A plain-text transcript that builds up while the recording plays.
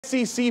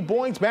SCC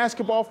boys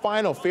basketball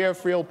final,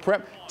 Fairfield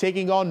Prep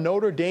taking on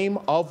Notre Dame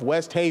of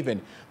West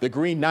Haven. The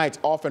Green Knights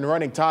off and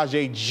running.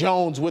 Tajay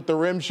Jones with the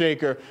rim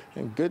shaker,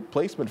 and good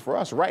placement for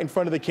us right in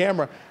front of the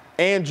camera.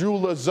 Andrew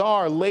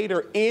Lazar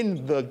later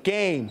in the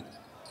game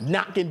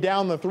knocking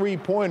down the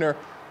three-pointer.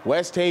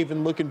 West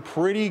Haven looking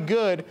pretty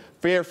good.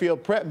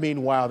 Fairfield Prep,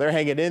 meanwhile, they're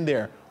hanging in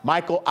there.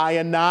 Michael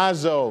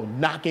Iannazzo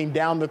knocking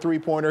down the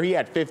three-pointer. He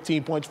had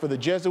 15 points for the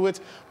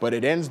Jesuits, but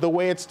it ends the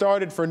way it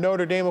started for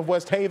Notre Dame of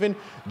West Haven.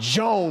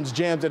 Jones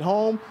jams it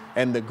home,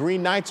 and the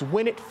Green Knights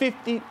win it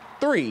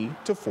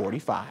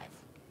 53-45.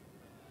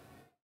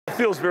 It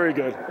feels very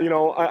good. You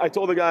know, I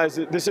told the guys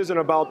that this isn't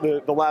about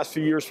the last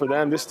few years for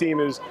them. This team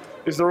is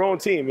their own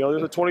team. You know,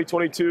 there's a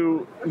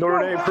 2022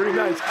 Notre Dame Green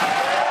Knights.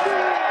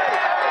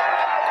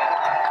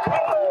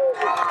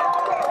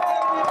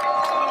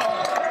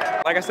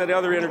 Like I said in the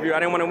other interview, I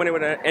didn't want to win it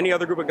with any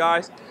other group of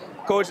guys.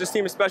 Coach, this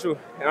team is special,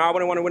 and I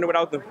wouldn't want to win it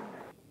without them.